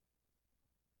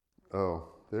Oh,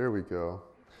 there we go.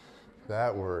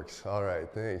 That works. All right,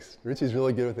 thanks. Richie's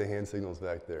really good with the hand signals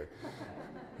back there.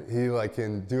 He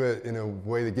can do it in a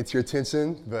way that gets your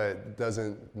attention, but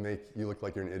doesn't make you look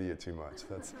like you're an idiot too much.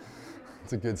 That's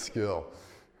a good skill.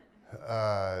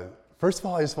 First of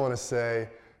all, I just want to say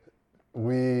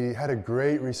we had a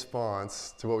great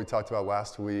response to what we talked about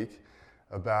last week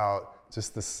about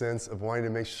just the sense of wanting to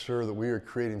make sure that we are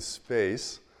creating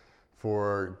space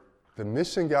for the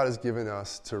mission God has given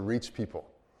us to reach people.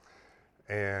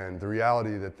 And the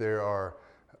reality that there are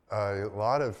a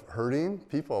lot of hurting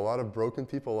people, a lot of broken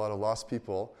people, a lot of lost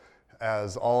people,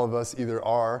 as all of us either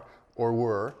are or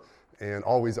were, and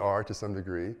always are to some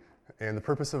degree. And the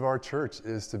purpose of our church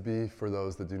is to be for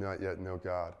those that do not yet know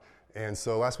God. And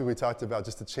so last week we talked about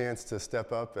just a chance to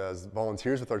step up as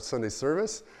volunteers with our Sunday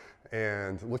service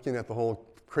and looking at the whole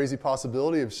crazy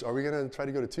possibility of, are we going to try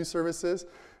to go to 2 services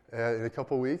in a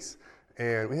couple weeks?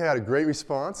 And we had a great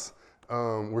response.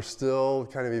 We're still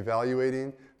kind of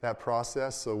evaluating that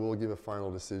process, so we'll give a final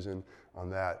decision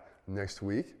on that next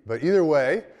week. But either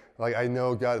way, I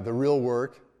know God, the real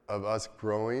work of us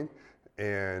growing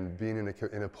and being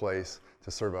in a place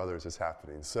to serve others is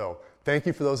happening. So thank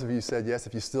you for those of you who said yes.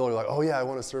 If you still are like, oh yeah, I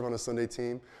want to serve on a Sunday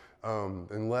team,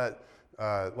 and let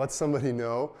somebody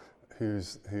know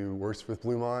who works with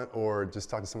Bluemont, or just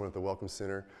talk to someone at the Welcome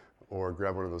Center, or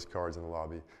grab one of those cards in the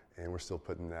lobby, and we're still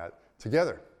putting that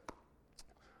together.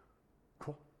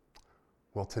 Cool.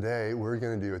 Well, today we're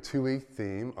going to do a 2-week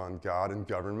theme on God and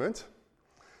government,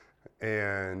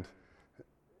 and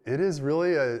it is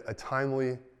really a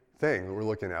timely thing that we're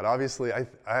looking at. Obviously,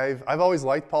 I've always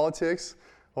liked politics,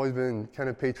 always been kind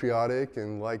of patriotic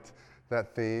and liked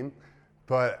that theme,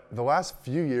 but the last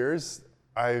few years,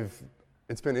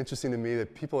 it's been interesting to me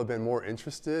that people have been more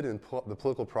interested in the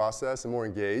political process and more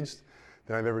engaged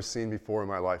than I've ever seen before in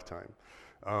my lifetime.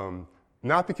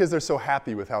 Not because they're so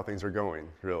happy with how things are going,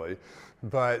 really,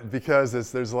 but because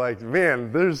there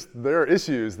are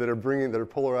issues that are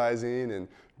polarizing and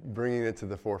bringing it to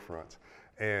the forefront.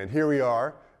 And here we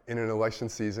are in an election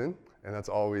season, and that's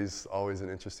always an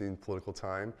interesting political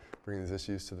time, bringing these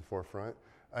issues to the forefront.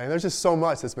 And there's just so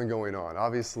much that's been going on.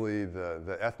 Obviously,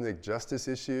 the ethnic justice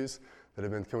issues that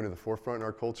have been coming to the forefront in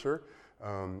our culture,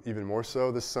 even more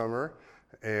so this summer,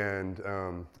 and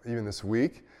even this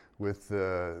week with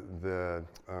the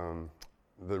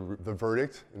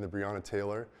verdict in the Breonna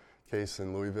Taylor case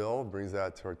in Louisville brings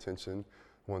that to our attention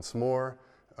once more.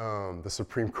 The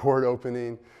Supreme Court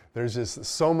opening. There's just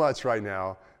so much right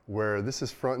now where this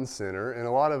is front and center, and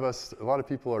a lot of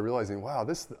people are realizing, wow,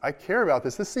 I care about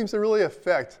this. This seems to really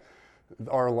affect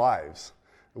our lives.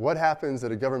 What happens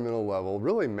at a governmental level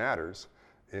really matters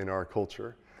in our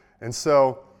culture. And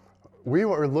so we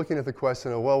were looking at the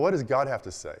question of, well, what does God have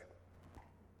to say?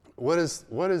 What does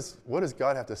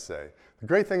God have to say?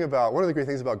 One of the great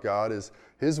things about God is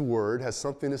His Word has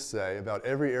something to say about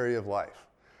every area of life.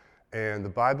 And the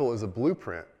Bible is a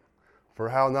blueprint for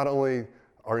how not only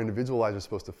our individual lives are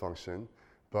supposed to function,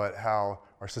 but how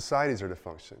our societies are to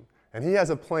function. And He has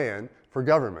a plan for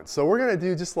government. So we're going to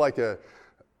do just like a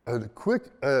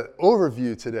quick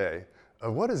overview today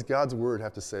of what does God's Word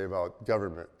have to say about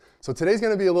government. So today's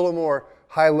going to be a little more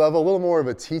high level, a little more of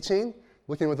a teaching,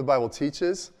 looking at what the Bible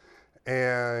teaches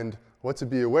and what to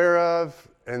be aware of.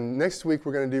 And next week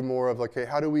we're going to do more of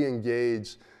how do we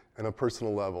engage on a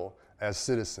personal level as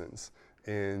citizens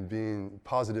in being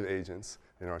positive agents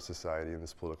in our society in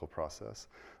this political process.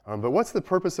 But what's the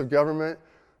purpose of government?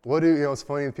 It's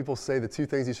funny that people say the 2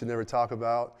 things you should never talk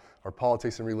about are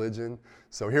politics and religion.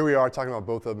 So here we are talking about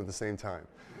both of them at the same time.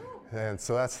 And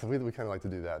so we kind of like to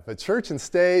do that. But church and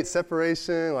state,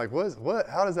 separation,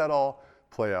 how does that all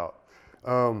play out?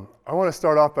 I want to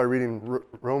start off by reading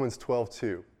Romans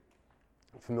 12:2,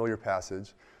 a familiar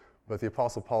passage, but the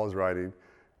Apostle Paul is writing.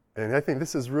 And I think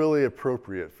this is really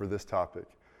appropriate for this topic.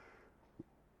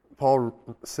 Paul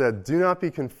said, "Do not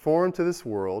be conformed to this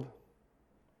world,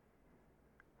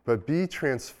 but be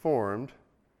transformed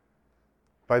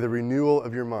by the renewal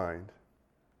of your mind,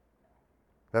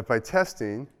 that by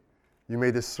testing you may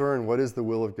discern what is the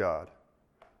will of God,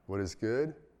 what is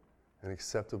good and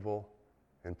acceptable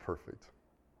and perfect."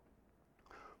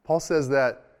 Paul says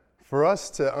that for us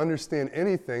to understand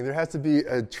anything, there has to be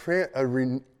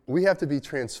we have to be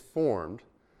transformed,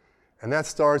 and that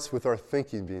starts with our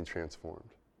thinking being transformed.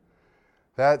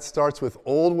 That starts with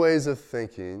old ways of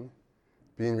thinking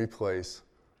being replaced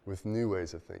with new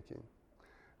ways of thinking.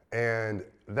 And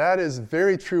that is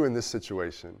very true in this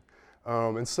situation.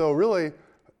 And so really,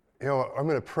 I'm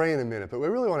going to pray in a minute, but we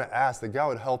really want to ask that God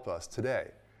would help us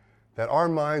today, that our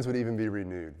minds would even be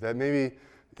renewed, that maybe,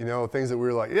 things that we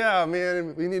were like, yeah,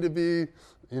 man, we need to be,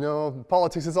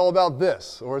 politics is all about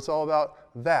this, or it's all about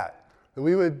that. That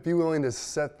we would be willing to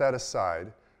set that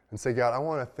aside and say, God, I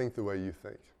want to think the way you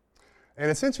think. And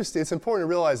it's interesting, it's important to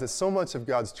realize that so much of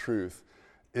God's truth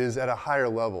is at a higher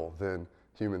level than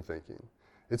human thinking.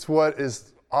 It's what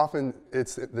is often,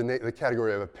 it's the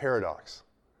category of a paradox.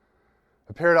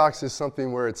 A paradox is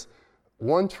something where it's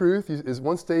one truth is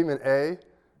one statement A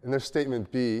and there's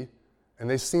statement B, and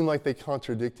they seem like they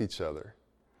contradict each other.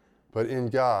 But in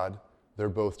God, they're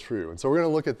both true. And so we're going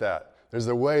to look at that. There's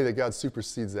a way that God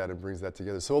supersedes that and brings that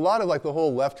together. So a lot of like the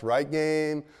whole left-right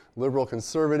game, liberal,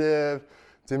 conservative,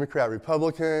 Democrat,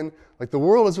 Republican, like the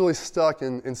world is really stuck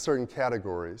in certain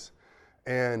categories.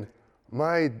 And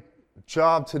my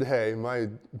job today, my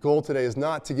goal today is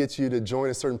not to get you to join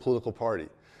a certain political party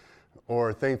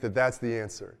or think that that's the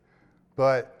answer.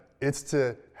 But it's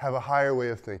to have a higher way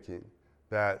of thinking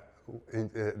that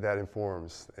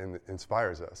informs and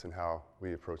inspires us in how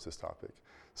we approach this topic.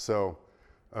 So,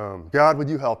 God, would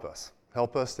you help us?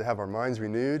 Help us to have our minds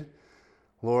renewed.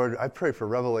 Lord, I pray for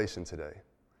revelation today,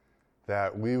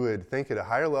 that we would think at a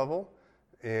higher level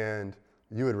and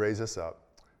you would raise us up.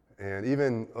 And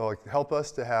even help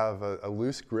us to have a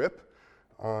loose grip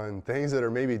on things that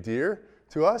are maybe dear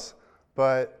to us,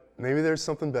 but maybe there's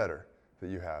something better that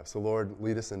you have. So Lord,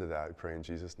 lead us into that. We pray in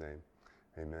Jesus' name.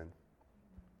 Amen.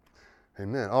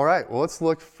 Amen. All right, well, let's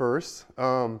look first. We're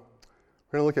going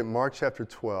to look at Mark chapter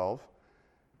 12.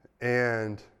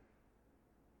 And,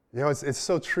 it's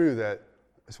so true that,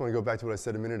 I just want to go back to what I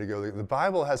said a minute ago. The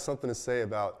Bible has something to say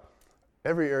about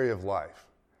every area of life.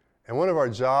 And one of our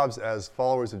jobs as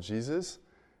followers of Jesus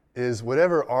is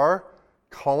whatever our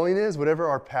calling is, whatever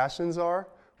our passions are,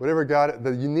 whatever God,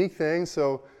 the unique thing.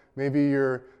 So maybe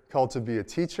you're called to be a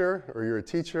teacher, or you're a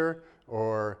teacher,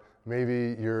 or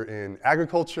maybe you're in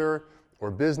agriculture, or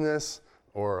business,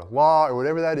 or law, or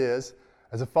whatever that is.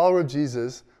 As a follower of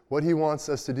Jesus, what he wants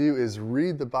us to do is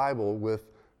read the Bible with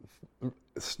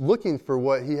looking for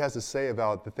what he has to say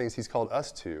about the things he's called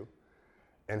us to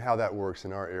and how that works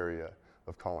in our area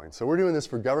of calling. So we're doing this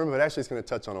for government, but actually it's going to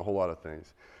touch on a whole lot of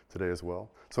things today as well.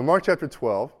 So Mark chapter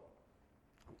 12,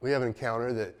 we have an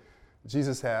encounter that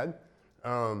Jesus had.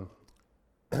 Some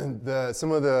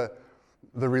of the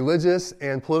religious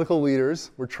and political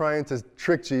leaders were trying to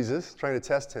trick Jesus, trying to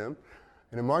test him.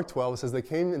 And in Mark 12, it says, they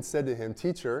came and said to him,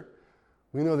 "Teacher,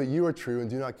 we know that you are true and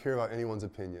do not care about anyone's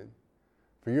opinion.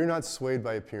 For you're not swayed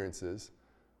by appearances,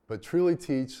 but truly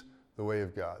teach the way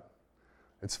of God."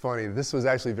 It's funny, this was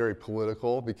actually very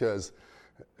political because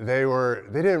they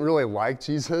didn't really like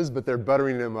Jesus, but they're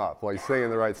buttering him up, like saying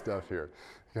the right stuff here.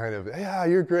 Kind of, yeah,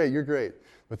 you're great.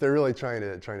 But they're really trying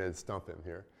to stump him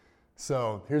here.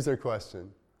 So here's their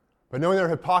question. But knowing their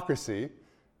hypocrisy,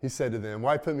 he said to them,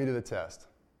 "Why put me to the test?"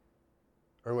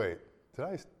 Or wait, did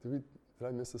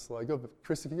I miss the slide?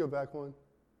 Christy, can you go back one?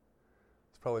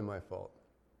 It's probably my fault.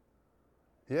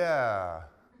 Yeah,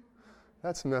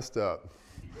 that's messed up.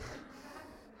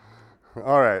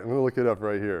 All right, I'm going to look it up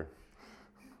right here.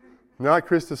 Not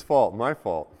Krista's fault, my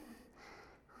fault.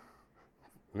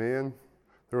 Man,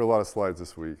 there were a lot of slides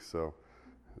this week, so.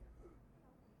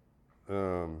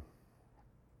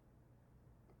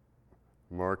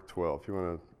 Mark 12, if you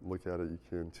want to look at it, you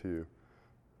can too.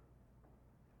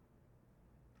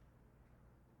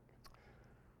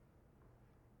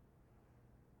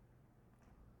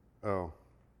 Oh.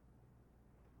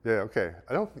 Yeah, okay.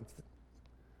 I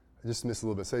just missed a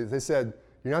little bit. So they said,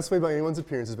 "You're not swayed by anyone's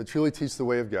appearances, but truly teach the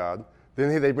way of God."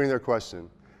 Then they bring their question.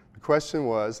 The question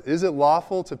was, is it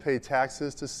lawful to pay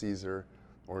taxes to Caesar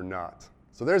or not?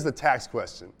 So there's the tax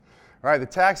question. All right, the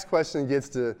tax question gets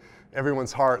to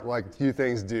everyone's heart like few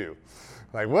things do.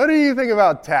 Like, what do you think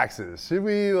about taxes? Should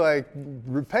we,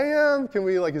 repay them? Can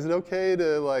we, is it okay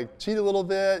to, cheat a little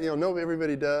bit? No,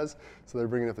 everybody does. So they're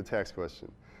bringing up the tax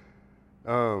question.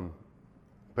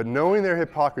 But knowing their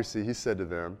hypocrisy, he said to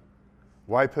them,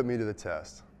 "Why put me to the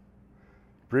test?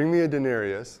 Bring me a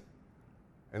denarius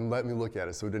and let me look at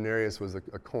it." So a denarius was a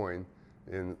coin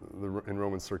in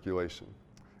Roman circulation.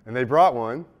 And they brought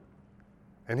one,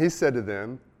 and he said to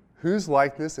them, "Whose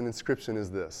likeness and inscription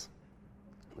is this?"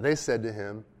 They said to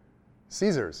him,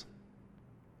 "Caesar's."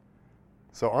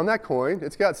 So on that coin,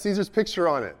 it's got Caesar's picture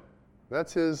on it.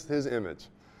 That's his image.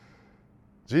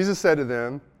 Jesus said to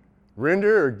them,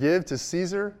 "Render or give to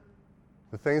Caesar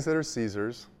the things that are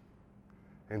Caesar's,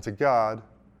 and to God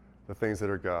the things that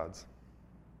are God's."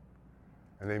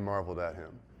 And they marveled at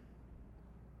him.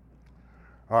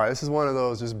 All right, this is one of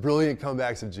those just brilliant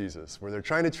comebacks of Jesus, where they're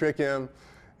trying to trick him,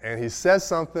 and he says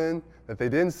something that they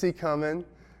didn't see coming,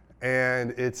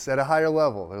 and it's at a higher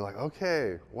level. They're like,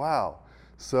 okay, wow.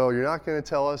 So you're not going to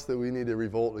tell us that we need to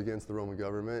revolt against the Roman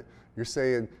government. You're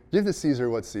saying, give to Caesar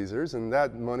what's Caesar's, and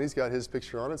that money's got his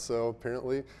picture on it, so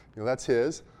apparently, that's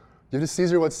his. Give to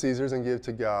Caesar what's Caesar's and give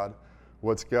to God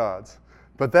what's God's.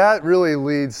 But that really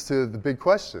leads to the big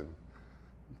questions.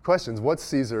 What's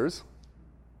Caesar's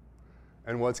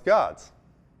and what's God's?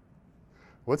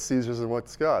 What's Caesar's and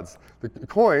what's God's? The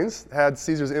coins had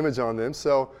Caesar's image on them,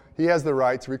 so he has the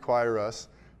right to require us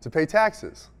to pay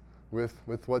taxes with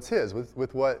what's his,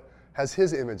 with what has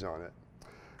his image on it.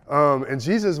 And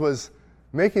Jesus was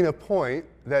making a point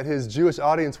that his Jewish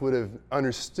audience would have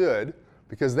understood,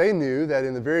 because they knew that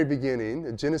in the very beginning,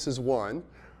 in Genesis 1,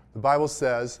 the Bible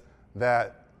says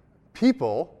that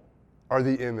people are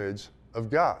the image of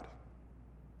God.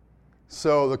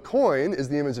 So the coin is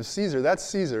the image of Caesar, that's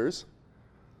Caesar's,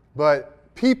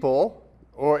 but people,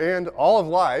 and all of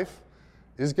life,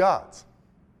 is God's.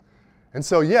 And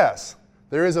so yes,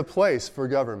 there is a place for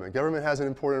government. Government has an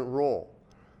important role.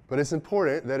 But it's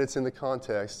important that it's in the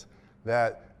context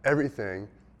that everything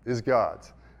is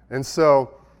God's. And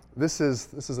so this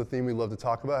is a theme we love to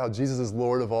talk about, how Jesus is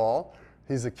Lord of all.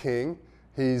 He's a king.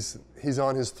 He's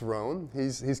on his throne.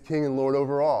 He's king and Lord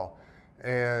over all.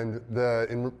 And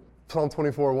in Psalm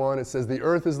 24:1, it says, "The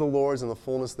earth is the Lord's and the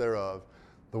fullness thereof,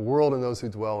 the world and those who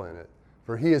dwell in it.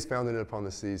 For he has founded it upon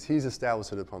the seas. He's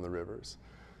established it upon the rivers."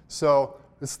 So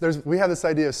we have this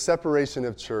idea of separation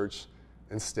of church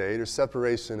and state, or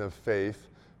separation of faith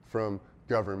from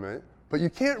government. But you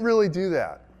can't really do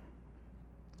that.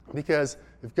 Because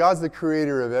if God's the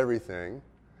creator of everything,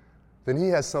 then he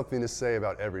has something to say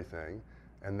about everything,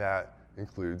 and that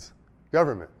includes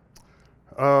government.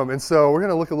 And so we're going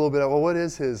to look a little bit at, well, what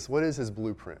is his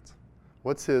blueprint?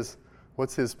 What's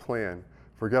his plan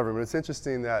for government? It's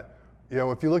interesting that,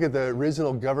 if you look at the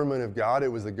original government of God, it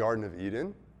was the Garden of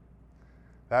Eden.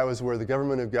 That was where the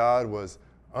government of God was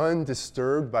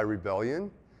undisturbed by rebellion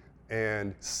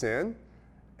and sin.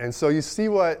 And so you see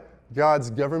what God's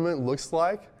government looks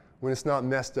like when it's not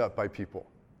messed up by people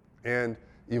and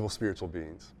evil spiritual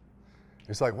beings.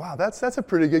 It's like, wow, that's a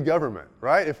pretty good government,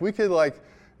 right?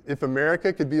 If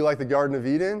America could be like the Garden of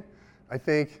Eden, I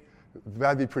think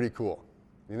that'd be pretty cool.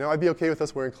 I'd be okay with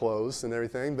us wearing clothes and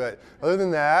everything, but other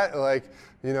than that,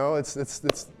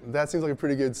 that seems like a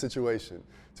pretty good situation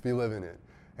to be living in.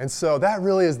 And so that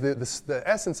really is the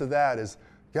essence of that is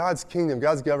God's kingdom,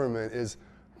 God's government is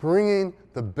bringing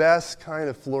the best kind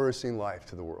of flourishing life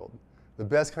to the world, the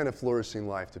best kind of flourishing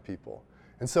life to people.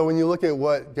 And so when you look at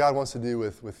what God wants to do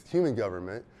with human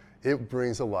government, it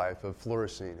brings a life of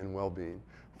flourishing and well-being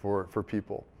for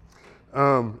people.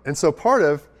 And so part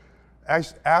of,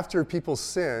 after people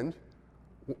sinned,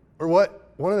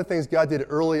 one of the things God did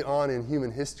early on in human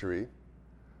history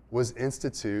was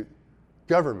institute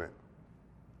government.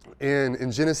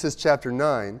 In Genesis chapter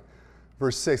 9,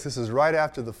 verse 6, this is right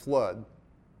after the flood,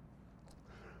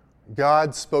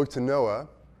 God spoke to Noah,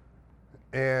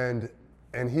 and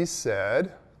he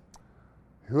said,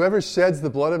 "Whoever sheds the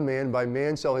blood of man, by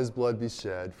man shall his blood be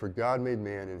shed, for God made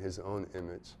man in his own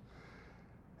image."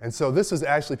 And so this was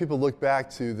actually, people look back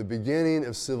to the beginning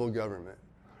of civil government,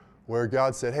 where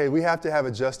God said, hey, we have to have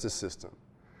a justice system.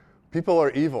 People are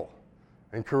evil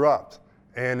and corrupt.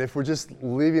 And if we're just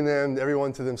leaving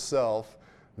everyone to themselves,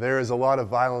 there is a lot of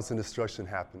violence and destruction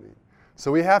happening.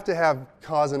 So we have to have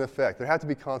cause and effect. There have to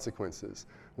be consequences,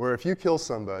 where if you kill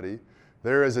somebody,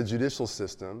 there is a judicial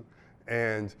system,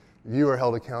 and you are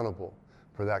held accountable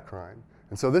for that crime.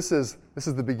 And so this is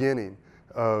the beginning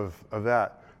of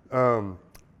that.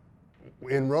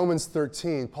 In Romans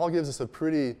 13, Paul gives us a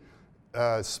pretty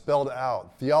spelled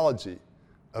out theology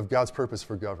of God's purpose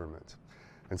for government.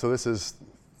 And so this is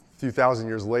a few thousand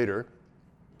years later.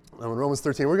 In Romans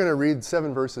 13, we're going to read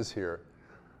 7 verses here.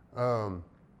 And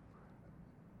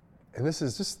this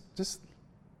is just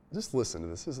listen to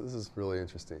this. This is really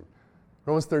interesting.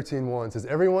 Romans 13:1 says,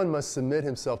 "Everyone must submit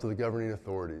himself to the governing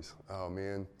authorities." Oh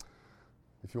man,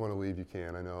 if you want to leave, you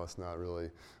can. I know it's not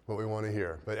really what we want to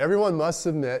hear. But everyone must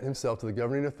submit himself to the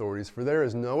governing authorities, for there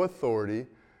is no authority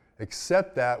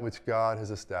except that which God has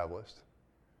established.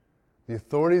 The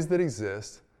authorities that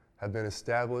exist have been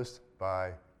established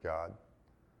by God.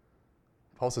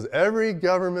 Paul says every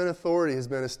government authority has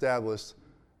been established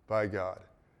by God.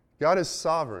 God is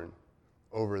sovereign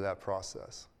over that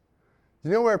process. Do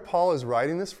you know where Paul is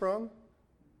writing this from?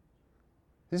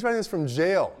 He's writing this from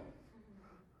jail.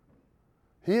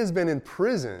 He has been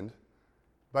imprisoned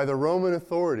by the Roman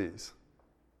authorities.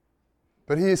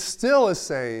 But he still is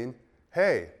saying,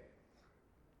 hey,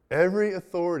 every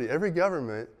authority, every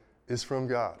government is from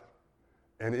God.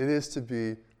 And it is to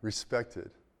be respected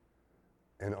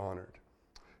and honored.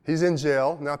 He's in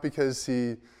jail, not because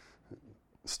he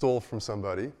stole from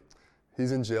somebody.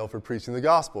 He's in jail for preaching the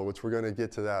gospel, which we're going to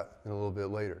get to that in a little bit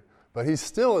later. But he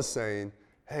still is saying,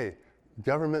 hey,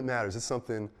 government matters. It's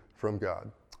something from God.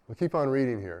 We'll keep on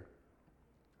reading here.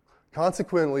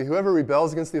 Consequently, whoever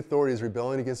rebels against the authority is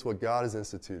rebelling against what God has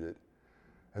instituted.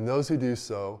 And those who do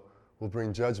so will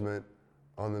bring judgment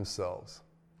on themselves.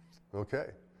 Okay.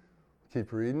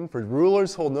 Keep reading. For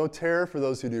rulers hold no terror for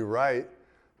those who do right,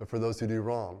 but for those who do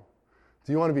wrong.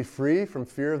 Do you want to be free from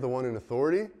fear of the one in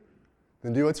authority?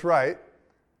 Then do what's right,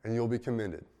 and you'll be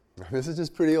commended. This is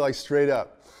just pretty straight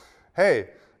up. Hey,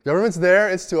 government's there.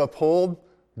 It's to uphold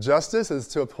justice. It's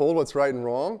to uphold what's right and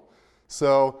wrong.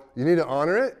 So you need to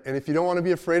honor it. And if you don't want to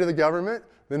be afraid of the government,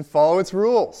 then follow its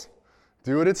rules.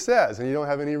 Do what it says, and you don't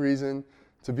have any reason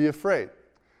to be afraid.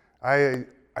 I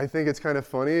think it's kind of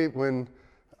funny when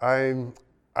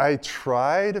I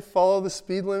try to follow the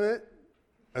speed limit,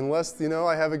 unless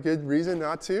I have a good reason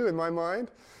not to in my mind.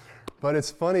 But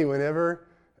it's funny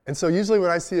and so usually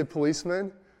when I see a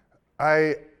policeman,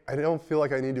 I don't feel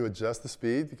like I need to adjust the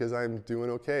speed because I'm doing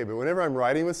okay. But whenever I'm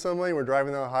riding with somebody and we're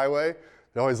driving down the highway,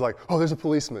 they're always like, oh, there's a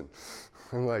policeman.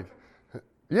 I'm like,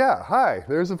 yeah, hi,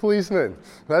 there's a policeman.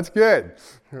 That's good.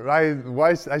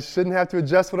 I shouldn't have to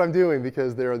adjust what I'm doing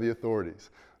because there are the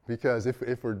authorities. Because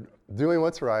if we're doing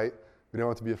what's right, we don't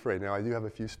have to be afraid. Now, I do have a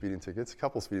few speeding tickets, a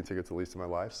couple speeding tickets at least in my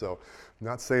life, so I'm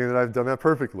not saying that I've done that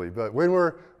perfectly. But when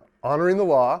we're honoring the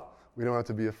law, we don't have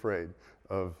to be afraid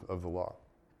of the law.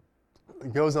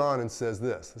 It goes on and says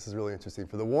this. This is really interesting.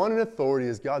 For the one in authority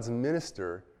is God's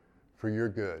minister for your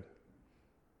good.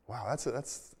 Wow, that's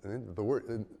the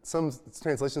word. Some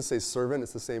translations say servant.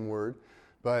 It's the same word.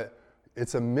 But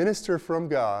it's a minister from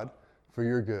God for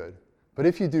your good. But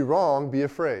if you do wrong, be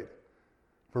afraid.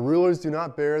 For rulers do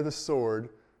not bear the sword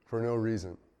for no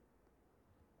reason.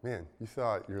 Man, you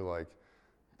thought your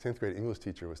 10th grade English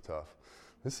teacher was tough.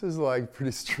 This is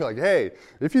pretty strict. Hey,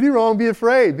 if you do wrong, be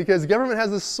afraid because the government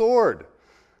has a sword.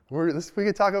 We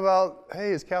could talk about,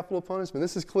 hey, it's capital punishment.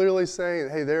 This is clearly saying,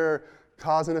 hey, there are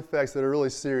cause and effects that are really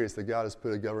serious that God has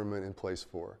put a government in place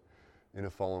for in a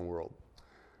fallen world.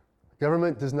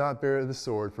 Government does not bear the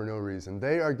sword for no reason.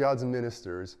 They are God's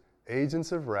ministers,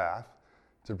 agents of wrath,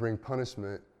 to bring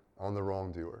punishment on the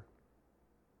wrongdoer.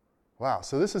 Wow,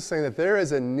 so this is saying that there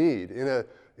is a need in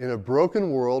a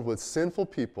broken world with sinful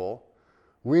people.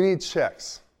 We need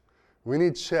checks. We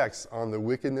need checks on the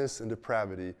wickedness and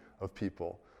depravity of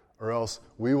people, or else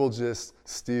we will just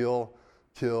steal,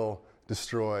 kill,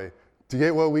 destroy, to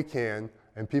get what we can,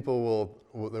 and there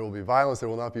will be violence, there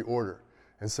will not be order.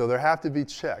 And so there have to be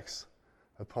checks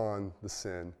upon the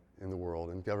sin in the world,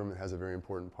 and government has a very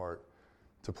important part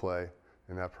to play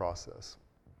in that process.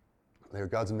 They are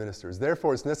God's ministers.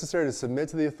 Therefore, it's necessary to submit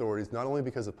to the authorities, not only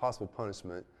because of possible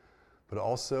punishment, but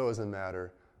also as a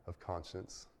matter of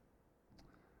conscience.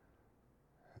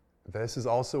 This is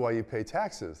also why you pay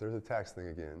taxes. There's a tax thing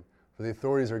again. For the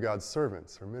authorities are God's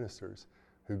servants or ministers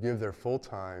who give their full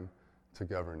time to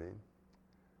governing.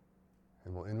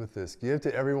 And we'll end with this. Give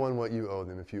to everyone what you owe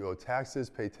them. If you owe taxes,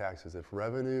 pay taxes. If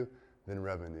revenue, then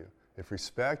revenue. If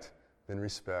respect, then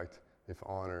respect. If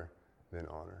honor, then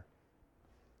honor.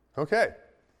 Okay,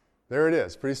 there it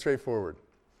is. Pretty straightforward.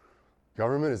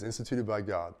 Government is instituted by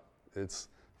God. It's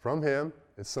from Him.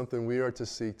 It's something we are to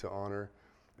seek to honor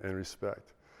and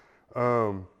respect.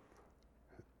 You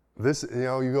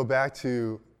go back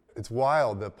to, it's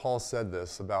wild that Paul said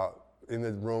this about in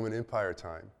the Roman Empire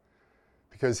time,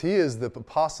 because he is the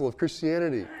apostle of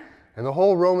Christianity, and the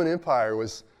whole Roman Empire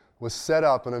was set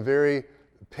up on a very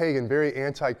pagan, very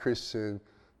anti-Christian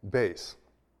base.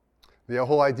 The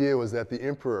whole idea was that the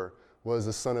emperor was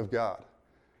the son of God,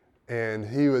 and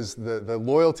he was the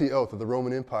loyalty oath of the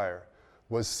Roman Empire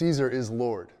was Caesar is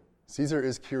Lord. Caesar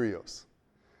is Kyrios.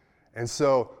 And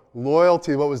so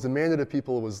loyalty, what was demanded of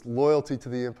people was loyalty to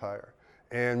the empire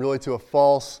and really to a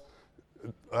false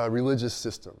religious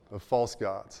system of false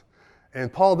gods.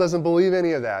 And Paul doesn't believe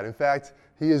any of that. In fact,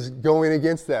 he is going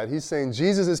against that. He's saying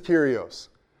Jesus is Kyrios.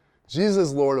 Jesus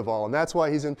is Lord of all, and that's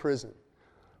why he's in prison.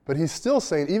 But he's still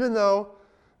saying, even though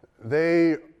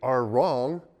they are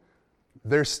wrong,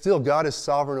 God is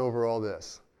sovereign over all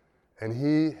this. And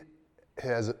he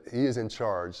is in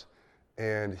charge,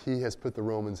 and he has put the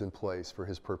Romans in place for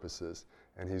his purposes,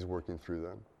 and he's working through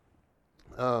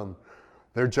them.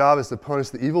 Their job is to punish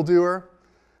the evildoer.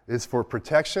 It's for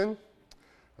protection.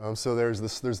 So there's the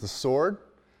sword.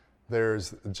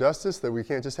 There's justice, that we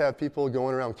can't just have people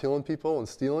going around killing people and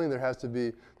stealing. There has to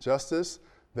be justice.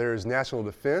 There's national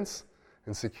defense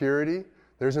and security.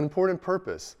 There's an important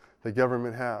purpose that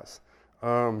government has.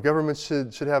 Government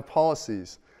should have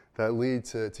policies that lead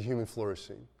to human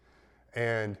flourishing.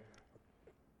 And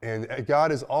And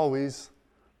God is always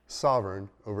sovereign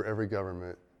over every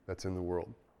government that's in the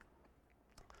world.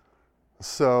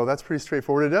 So that's pretty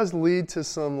straightforward. It does lead to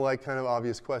some like kind of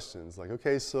obvious questions. Like,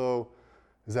 okay, so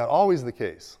is that always the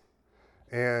case?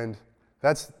 And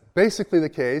that's basically the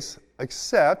case,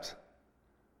 except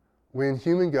when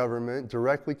human government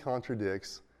directly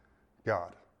contradicts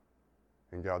God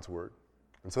and God's word.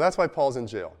 And so that's why Paul's in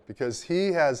jail, because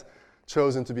he has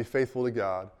chosen to be faithful to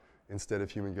God instead of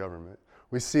human government.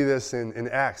 We see this in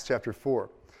Acts chapter 4.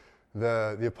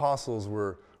 The apostles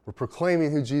were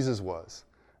proclaiming who Jesus was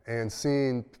and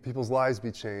seeing people's lives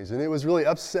be changed. And it was really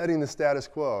upsetting the status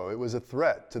quo. It was a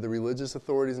threat to the religious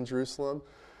authorities in Jerusalem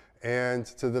and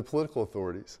to the political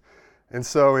authorities. And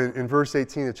so in verse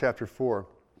 18 of chapter 4,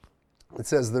 it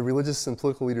says, the religious and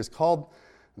political leaders called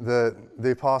the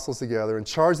apostles together and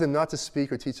charged them not to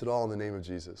speak or teach at all in the name of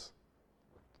Jesus.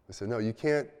 They said, no, you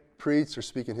can't preach or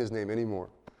speak in his name anymore.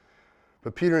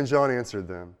 But Peter and John answered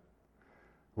them,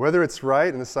 whether it's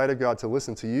right in the sight of God to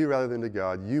listen to you rather than to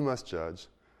God, you must judge.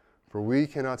 For we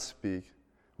cannot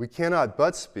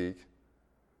but speak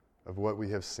of what we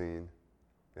have seen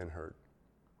and heard.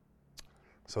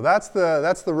 So that's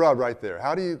the rub right there.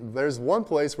 There's one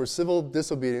place where civil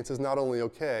disobedience is not only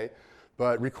okay,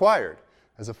 but required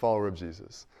as a follower of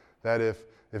Jesus. That if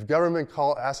government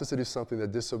asks us to do something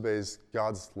that disobeys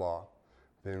God's law,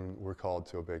 then we're called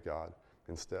to obey God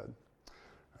instead.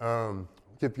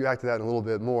 Get back to that in a little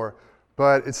bit more.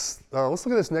 But let's look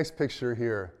at this next picture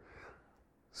here.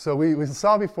 So we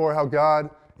saw before how God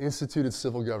instituted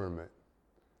civil government.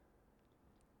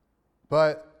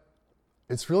 But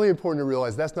it's really important to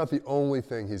realize that's not the only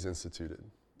thing he's instituted.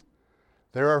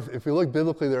 If we look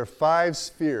biblically, there are five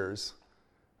spheres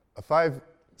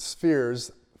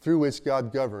through which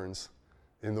God governs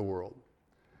in the world.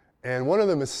 And one of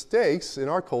the mistakes in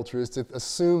our culture is to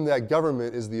assume that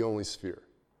government is the only sphere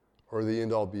or the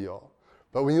end-all, be-all.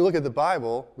 But when you look at the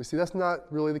Bible, we see that's not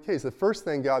really the case. The first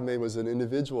thing God made was an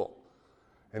individual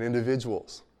and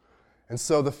individuals. And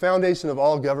so the foundation of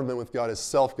all government with God is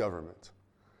self-government.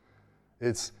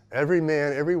 It's every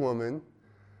man, every woman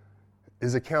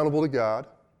is accountable to God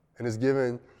and is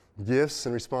given gifts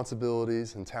and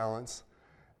responsibilities and talents.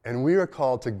 And we are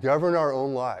called to govern our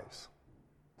own lives,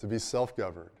 to be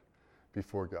self-governed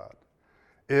before God.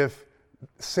 If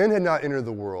sin had not entered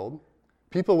the world,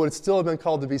 people would still have been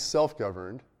called to be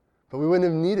self-governed, but we wouldn't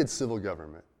have needed civil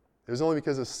government. It was only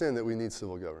because of sin that we need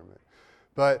civil government.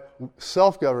 But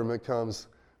self-government comes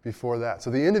before that. So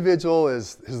the individual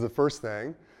is the first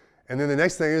thing, and then the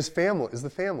next thing is the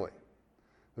family.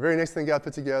 The very next thing God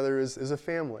put together is a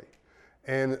family.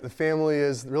 And the family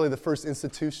is really the first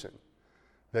institution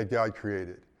that God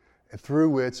created, and through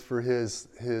which for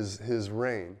his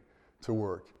reign to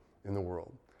work in the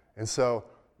world. And so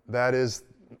that is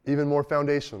even more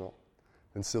foundational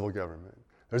than civil government.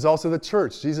 There's also the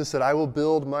church. Jesus said, I will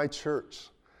build my church.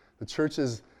 The church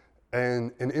is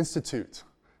an institute.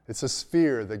 It's a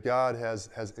sphere that God has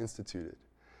instituted.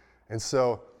 And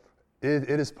so it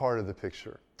is part of the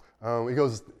picture. It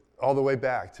goes all the way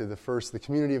back to the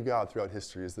community of God throughout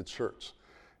history is the church.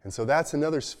 And so that's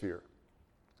another sphere.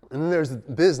 And then there's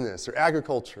business or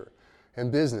agriculture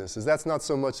and business. That's not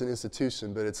so much an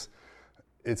institution, but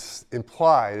it's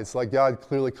implied. It's like God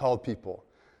clearly called people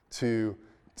to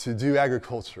do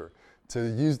agriculture,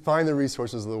 to find the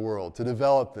resources of the world, to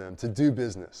develop them, to do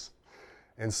business.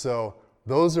 And so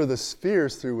those are the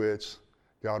spheres through which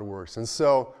God works. And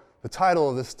so the title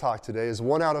of this talk today is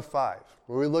 1 out of 5,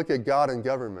 where we look at God and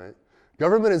government.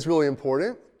 Government is really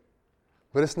important,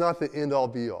 but it's not the end-all,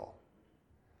 be-all.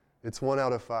 It's 1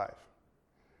 out of 5.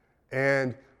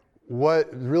 And what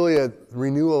really a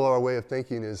renewal of our way of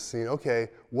thinking is seeing, okay,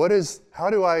 how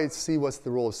do I see what's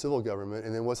the role of civil government,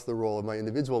 and then what's the role of my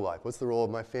individual life? What's the role of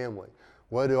my family?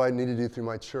 What do I need to do through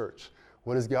my church?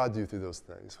 What does God do through those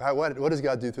things? What does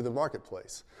God do through the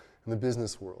marketplace and the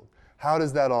business world? How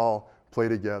does that all play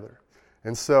together?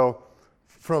 And so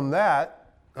from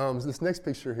that, this next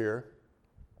picture here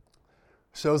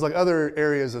shows like other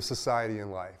areas of society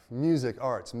and life: music,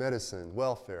 arts, medicine,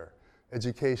 welfare,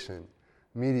 education,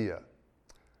 media.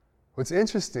 What's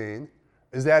interesting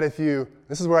is that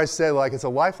this is where I say like it's a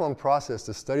lifelong process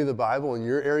to study the Bible in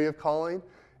your area of calling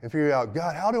and figure out,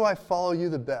 God, how do I follow you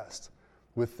the best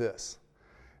with this?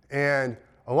 And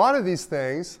a lot of these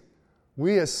things,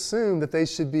 we assume that they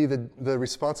should be the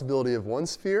responsibility of one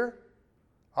sphere.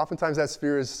 Oftentimes that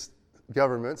sphere is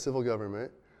government, civil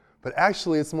government, but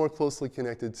actually it's more closely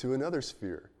connected to another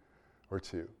sphere or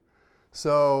two.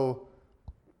 So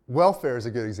welfare is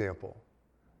a good example.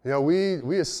 You know,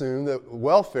 we assume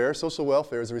that social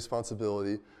welfare is the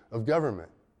responsibility of government.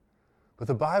 But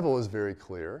the Bible is very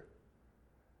clear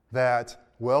that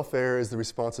welfare is the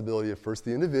responsibility of first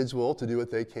the individual to do what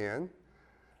they can,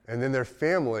 and then their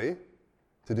family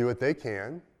to do what they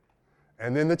can,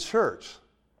 and then the church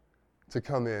to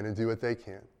come in and do what they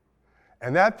can.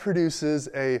 And that produces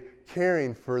a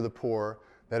caring for the poor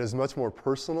that is much more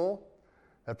personal,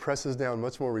 that presses down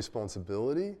much more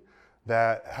responsibility,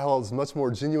 that holds much more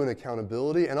genuine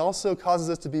accountability, and also causes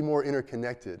us to be more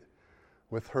interconnected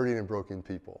with hurting and broken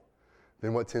people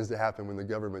than what tends to happen when the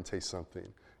government takes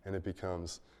something and it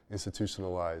becomes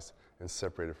institutionalized and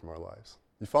separated from our lives.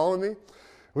 You following me?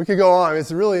 We could go on.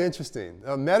 It's really interesting.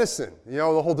 Medicine, the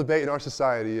whole debate in our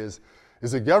society is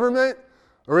it government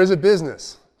or is it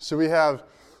business? Should we have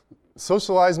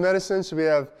socialized medicine? Should we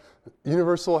have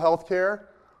universal health care?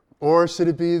 Or should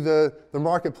it be the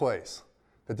marketplace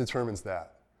that determines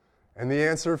that? And the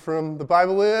answer from the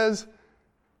Bible is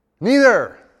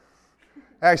neither.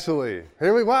 Actually,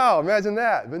 wow, imagine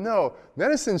that. But no,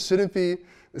 medicine shouldn't be,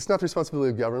 it's not the responsibility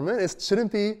of government. It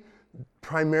shouldn't be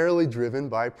primarily driven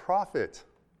by profit.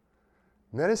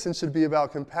 Medicine should be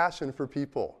about compassion for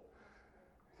people.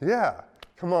 Yeah,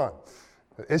 come on.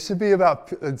 It should be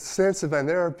about a sense of, and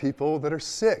there are people that are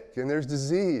sick, and there's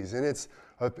disease, and it's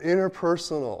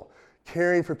interpersonal,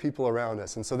 caring for people around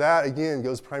us. And so that, again,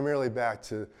 goes primarily back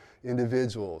to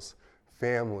individuals,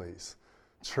 families,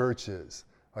 churches.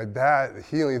 Like that,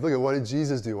 healing. Look at what did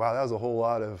Jesus do? Wow, that was a whole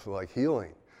lot of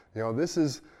healing. This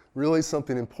is really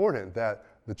something important that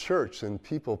the church and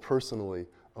people personally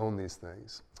own these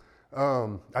things.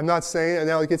 I'm not saying, and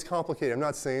now it gets complicated, I'm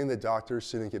not saying that doctors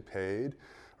shouldn't get paid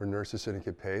or nurses shouldn't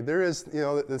get paid. There is,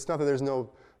 it's not that there's no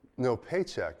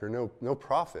paycheck or no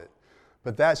profit,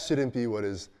 but that shouldn't be what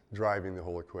is driving the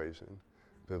whole equation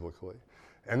biblically.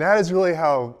 And that is really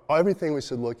how everything we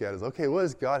should look at is, okay, what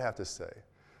does God have to say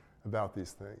about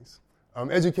these things?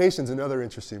 Education's another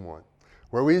interesting one,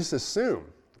 where we just assume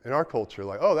in our culture,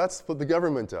 like, oh, that's what the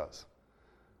government does.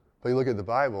 But you look at the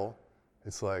Bible,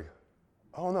 it's like,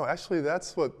 oh no, actually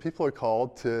that's what people are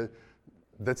called to,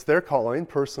 that's their calling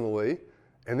personally,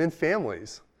 and then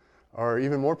families are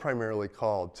even more primarily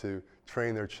called to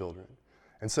train their children.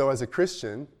 And so as a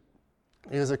Christian,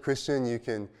 your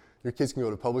kids can go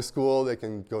to public school, they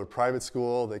can go to private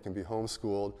school, they can be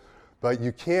homeschooled, but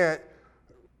you can't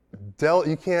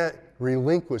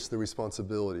relinquish the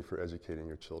responsibility for educating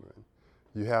your children.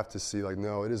 You have to see,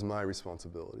 no, it is my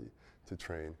responsibility to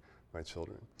train my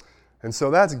children. And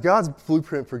so that's God's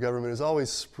blueprint for government, is always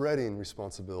spreading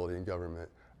responsibility in government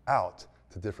out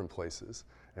to different places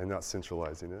and not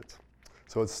centralizing it.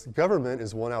 So government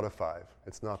is 1 out of 5.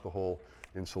 It's not the whole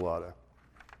enchilada.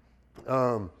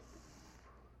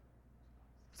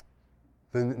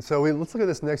 Let's look at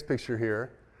this next picture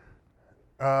here.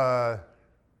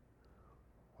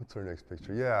 What's our next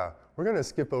picture? Yeah, we're going to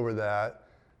skip over that.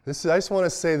 I just want to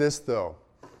say this, though,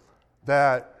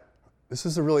 that this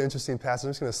is a really interesting passage.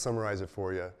 I'm just going to summarize it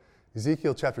for you.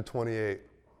 Ezekiel chapter 28.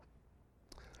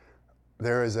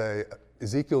 There is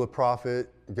Ezekiel the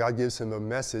prophet. God gives him a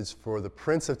message for the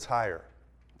prince of Tyre.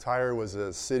 Tyre was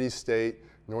a city-state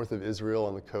north of Israel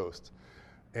on the coast.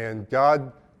 And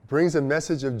God brings a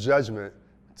message of judgment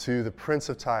to the prince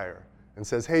of Tyre and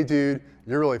says, hey, dude,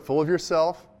 you're really full of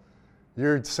yourself.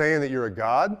 You're saying that you're a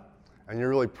god, and you're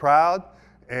really proud,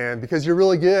 and because you're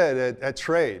really good at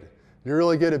trade. You're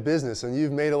really good at business, and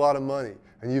you've made a lot of money,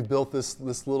 and you've built this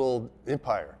little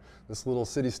empire, this little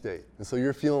city-state. And so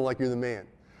you're feeling like you're the man.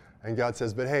 And God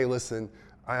says, but hey, listen,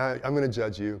 I'm going to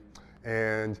judge you,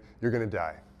 and you're going to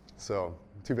die. So,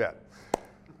 too bad.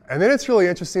 And then it's really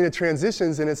interesting. It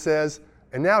transitions, and it says,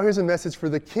 and now here's a message for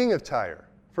the king of Tyre.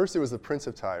 First it was the prince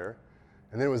of Tyre,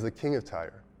 and then it was the king of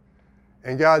Tyre.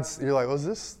 And you're like, well, is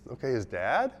this, his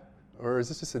dad? Or is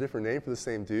this just a different name for the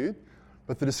same dude?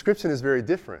 But the description is very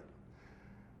different.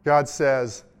 God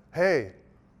says, hey,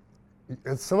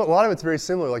 a lot of it's very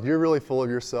similar. Like, you're really full of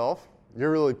yourself.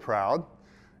 You're really proud.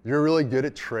 You're really good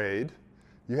at trade.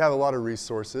 You have a lot of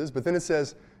resources. But then it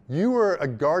says, you were a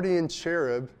guardian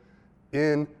cherub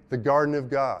in the garden of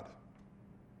God.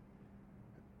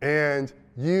 And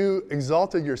you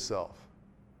exalted yourself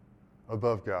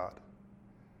above God.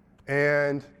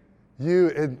 And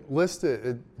it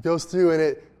goes through and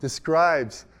it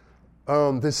describes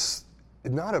this,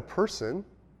 not a person,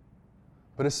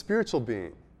 but a spiritual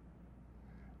being.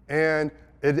 And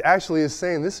it actually is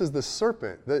saying this is the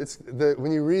serpent.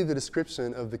 When you read the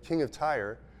description of the king of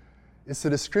Tyre, it's the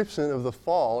description of the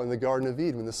fall in the Garden of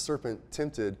Eden when the serpent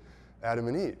tempted Adam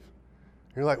and Eve.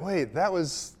 You're like, wait, that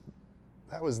was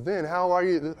then.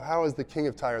 How is the king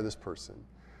of Tyre this person?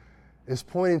 It's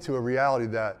pointing to a reality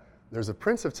that there's a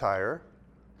prince of Tyre,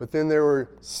 But then there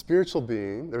was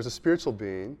a spiritual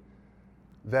being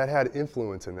that had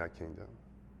influence in that kingdom.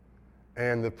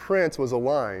 And the prince was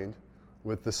aligned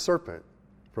with the serpent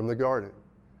from the garden.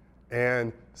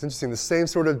 And it's interesting, the same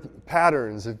sort of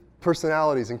patterns of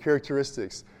personalities and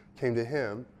characteristics came to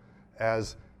him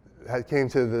as came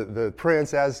to the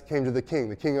prince as came to the king.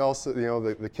 The king also,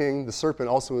 the king, the serpent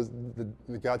also was,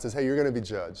 God says, hey, you're going to be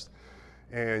judged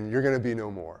and you're going to be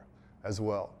no more as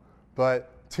well.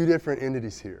 But two different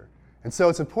entities here. And so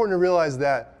it's important to realize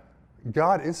that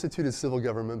God instituted civil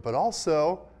government, but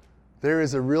also there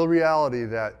is a real reality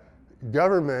that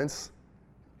governments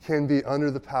can be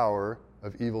under the power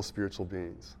of evil spiritual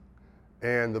beings.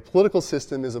 And the political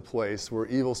system is a place where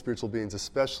evil spiritual beings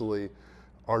especially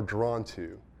are drawn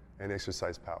to and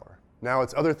exercise power. Now,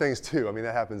 it's other things too. I mean,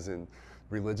 that happens in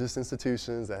religious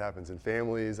institutions, that happens in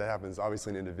families, that happens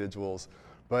obviously in individuals.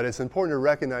 But it's important to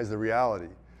recognize the reality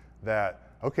that,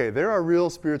 okay, there are real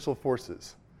spiritual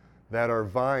forces that are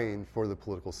vying for the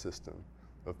political system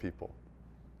of people.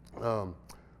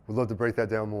 We'd love to break that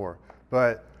down more.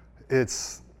 But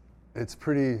it's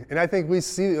pretty, and I think we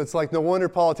see, it's like no wonder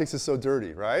politics is so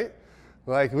dirty, right?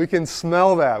 Like we can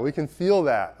smell that, we can feel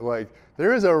that. Like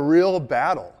there is a real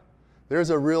battle. There's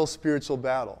a real spiritual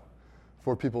battle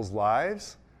for people's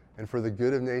lives and for the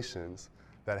good of nations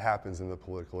that happens in the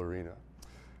political arena.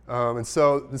 And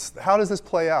so how does this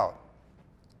play out?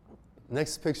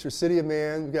 Next picture, City of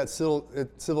Man, we've got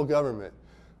civil government.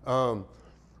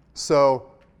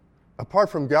 So apart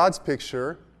from God's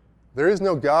picture, there is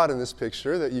no God in this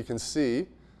picture that you can see.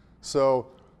 So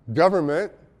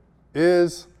government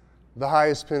is the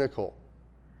highest pinnacle.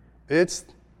 It's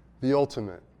the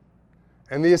ultimate.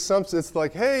 And the assumption, it's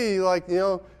like, hey,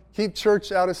 keep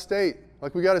church out of state.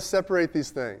 Like we got to separate these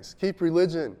things. Keep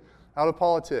religion out of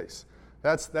politics.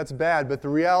 That's bad. But the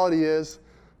reality is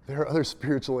there are other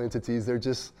spiritual entities. They're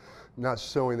just not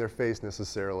showing their face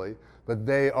necessarily. But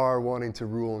they are wanting to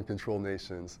rule and control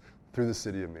nations through the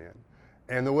City of Man.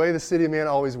 And the way the City of Man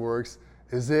always works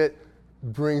is it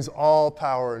brings all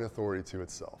power and authority to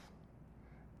itself.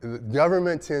 The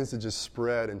government tends to just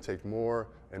spread and take more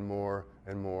and more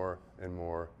and more and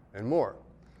more and more.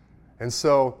 And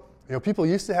so, people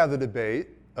used to have the debate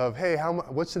of, hey,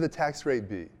 what should the tax rate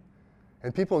be?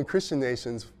 And people in Christian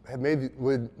nations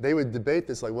would debate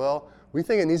this like, well, we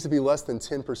think it needs to be less than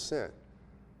 10%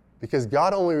 because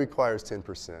God only requires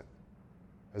 10%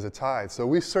 as a tithe. So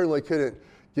we certainly couldn't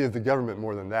give the government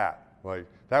more than that. Like,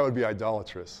 that would be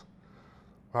idolatrous.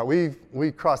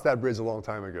 We crossed that bridge a long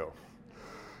time ago.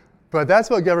 But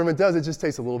that's what government does. It just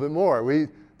takes a little bit more. We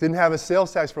didn't have a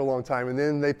sales tax for a long time, and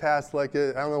then they passed probably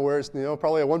a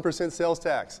 1% sales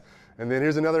tax. And then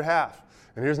here's another half,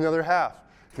 and here's another half,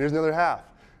 and here's another half.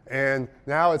 And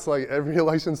now it's like every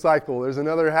election cycle, there's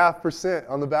another 0.5%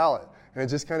 on the ballot. And it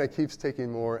just kind of keeps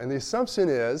taking more. And the assumption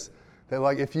is that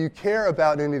if you care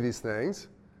about any of these things,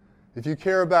 if you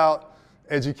care about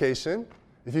education,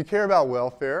 if you care about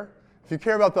welfare, if you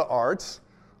care about the arts,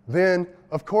 then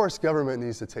of course government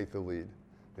needs to take the lead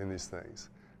in these things.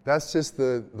 That's just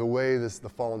the way the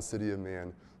fallen City of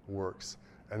Man works.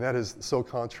 And that is so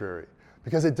contrary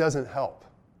because it doesn't help.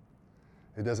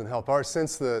 It doesn't help.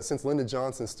 Since Lyndon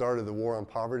Johnson started the war on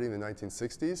poverty in the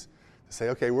 1960s, to say,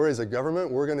 okay, as a government,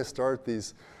 we're going to start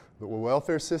the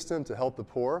welfare system to help the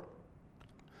poor.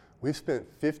 We've spent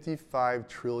 $55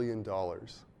 trillion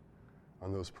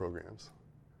on those programs.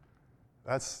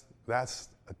 Our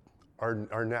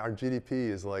GDP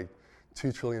is like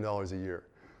 $2 trillion a year.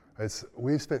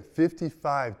 We've spent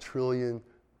 $55 trillion,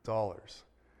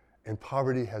 and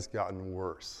poverty has gotten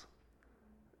worse.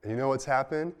 And you know what's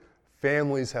happened?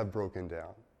 Families have broken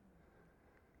down.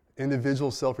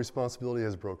 Individual self-responsibility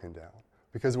has broken down.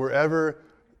 Because wherever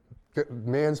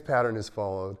man's pattern is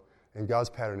followed and God's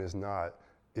pattern is not,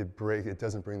 it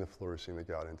doesn't bring the flourishing that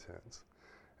God intends.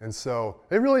 And so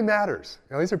it really matters.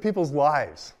 These are people's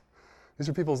lives. These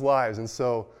are people's lives. And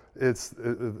so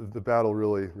the battle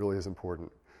really, really is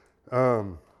important.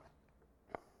 So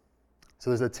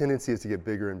there's a tendency to get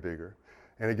bigger and bigger.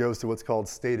 And it goes to what's called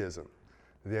statism.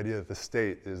 The idea that the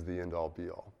state is the end-all,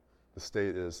 be-all. The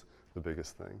state is the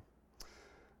biggest thing.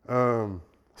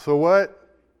 So what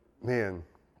do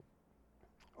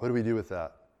we do with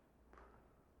that?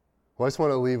 Well, I just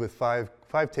want to leave with five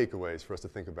takeaways for us to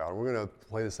think about. And we're going to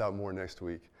play this out more next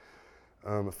week.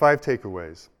 5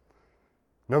 takeaways.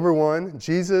 Number 1,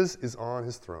 Jesus is on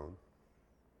his throne.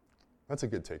 That's a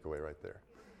good takeaway right there.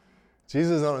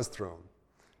 Jesus is on his throne.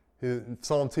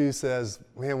 Psalm 2 says,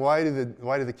 why did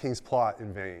the kings plot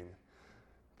in vain?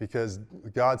 Because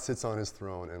God sits on his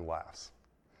throne and laughs.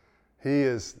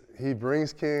 He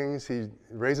brings kings, he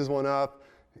raises one up,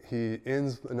 he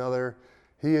ends another.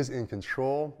 He is in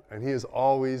control, and he is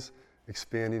always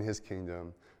expanding his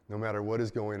kingdom. No matter what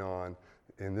is going on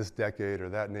in this decade or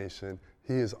that nation,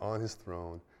 he is on his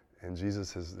throne, and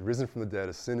Jesus has risen from the dead,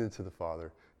 ascended to the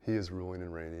Father. He is ruling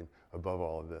and reigning above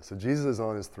all of this. So Jesus is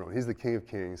on his throne. He's the King of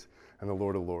Kings and the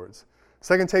Lord of Lords.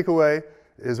 Second takeaway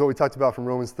is what we talked about from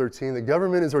Romans 13. The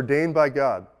government is ordained by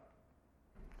God,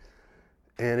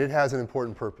 and it has an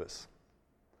important purpose.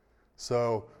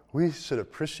 So we should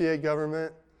appreciate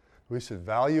government. We should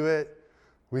value it.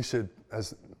 We should,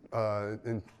 as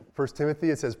in 1 Timothy,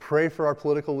 it says, pray for our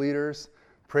political leaders.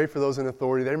 Pray for those in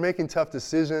authority. They're making tough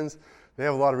decisions. They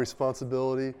have a lot of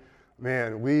responsibility.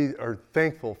 Man, we are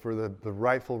thankful for the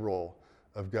rightful role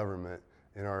of government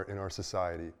in our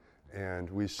society. And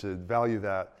we should value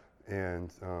that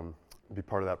and be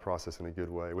part of that process in a good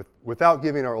way without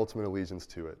giving our ultimate allegiance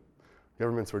to it.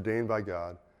 Government's ordained by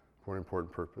God for an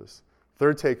important purpose.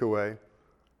 Third takeaway,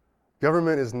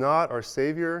 government is not our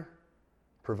savior,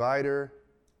 provider,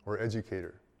 or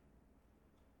educator.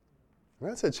 And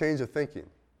that's a change of thinking.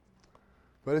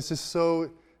 But it's just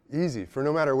so easy for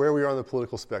no matter where we are on the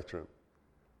political spectrum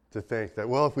to think that,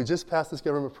 well, if we just pass this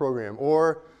government program,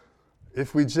 or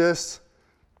if we just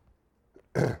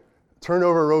turn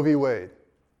over Roe v. Wade,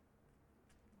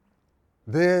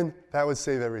 then that would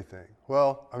save everything.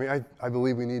 Well, I mean, I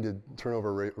believe we need to turn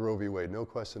over Roe v. Wade, no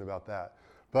question about that.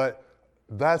 But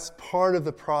that's part of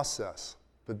the process.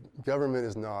 But government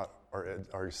is not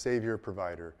our savior,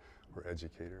 provider, or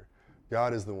educator.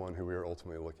 God is the one who we are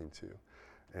ultimately looking to.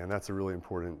 And that's a really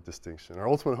important distinction. Our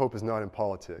ultimate hope is not in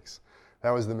politics.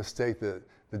 That was the mistake that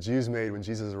the Jews made when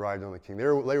Jesus arrived on the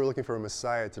kingdom. They were looking for a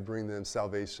Messiah to bring them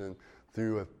salvation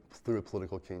through a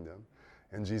political kingdom.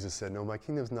 And Jesus said, no, my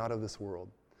kingdom is not of this world.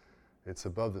 It's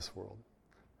above this world,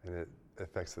 and it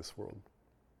affects this world.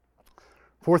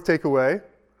 Fourth takeaway,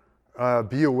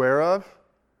 be aware of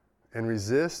and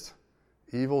resist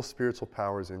evil spiritual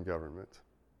powers in government.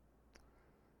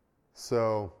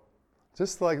 So,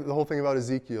 just like the whole thing about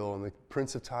Ezekiel and the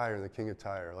Prince of Tyre and the King of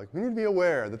Tyre, like we need to be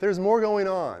aware that there's more going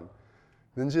on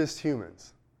than just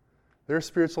humans. There are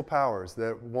spiritual powers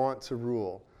that want to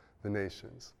rule the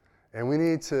nations. And we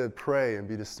need to pray and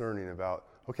be discerning about,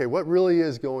 okay, what really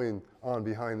is going on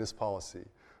behind this policy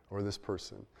or this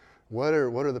person? What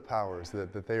are the powers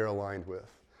that they are aligned with?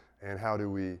 And how do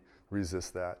we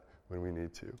resist that when we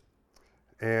need to?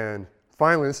 And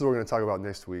finally, this is what we're going to talk about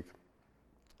next week.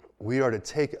 We are to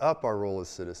take up our role as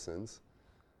citizens,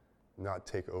 not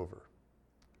take over.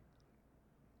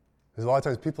 There's a lot of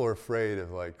times people are afraid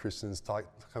of like Christians talking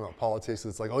about politics.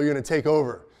 It's like, oh, you're going to take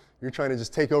over. You're trying to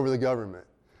just take over the government.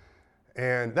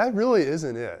 And that really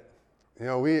isn't it. You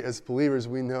know, we as believers,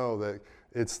 we know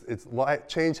that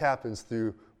change happens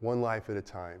through one life at a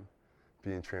time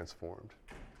being transformed.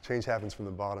 Change happens from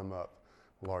the bottom up,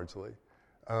 largely.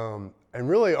 And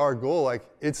really our goal, like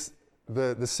it's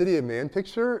the city of man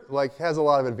picture, like has a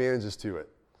lot of advantages to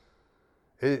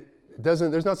it.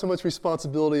 There's not so much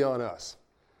responsibility on us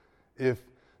if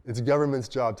it's government's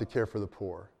job to care for the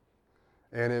poor,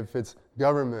 and if it's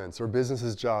government's or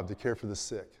business's job to care for the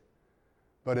sick.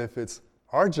 But if it's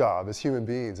our job as human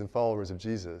beings and followers of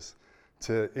Jesus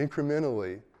to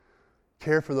incrementally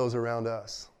care for those around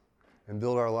us and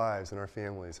build our lives and our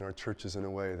families and our churches in a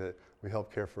way that we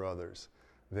help care for others,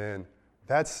 then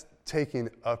that's taking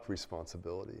up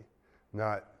responsibility,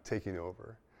 not taking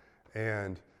over.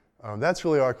 And that's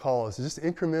really our call, is to just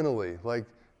incrementally, like,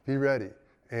 be ready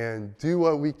and do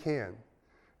what we can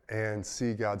and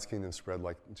see God's kingdom spread,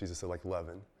 like Jesus said, like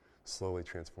leaven, slowly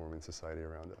transforming society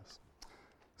around us.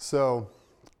 So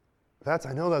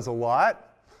I know that's a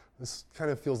lot. This kind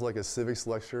of feels like a civics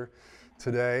lecture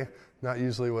today, not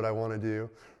usually what I want to do.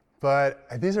 But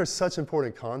these are such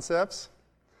important concepts.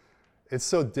 It's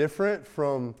so different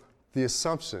from the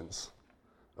assumptions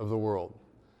of the world.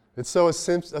 It's so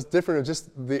different of just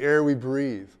the air we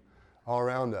breathe all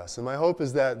around us. And my hope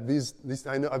is that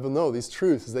I know these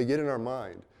truths, as they get in our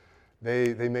mind,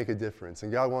 they make a difference.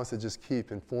 And God wants to just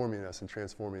keep informing us and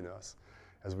transforming us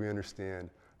as we understand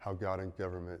how God and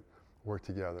government work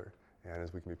together, and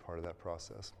as we can be part of that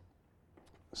process.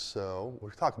 So we'll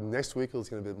talk next week. It's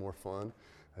going to be a bit more fun.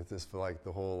 I just feel like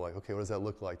the whole, like, okay, what does that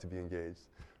look like to be engaged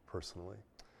personally?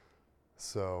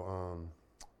 So,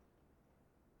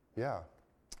 yeah.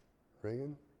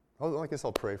 Reagan? I guess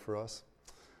I'll pray for us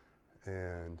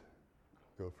and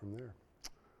go from there.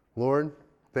 Lord,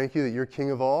 thank you that you're King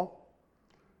of all.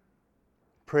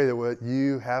 Pray that what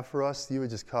you have for us, you would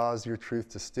just cause your truth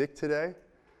to stick today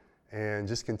and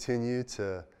just continue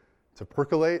to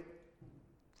percolate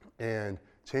and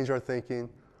change our thinking.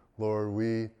 Lord,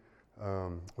 we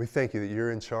thank you that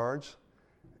you're in charge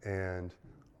And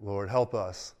Lord, help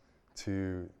us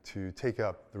to take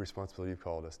up the responsibility you've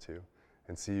called us to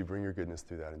and see you bring your goodness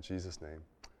through that. In Jesus' name,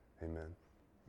 amen.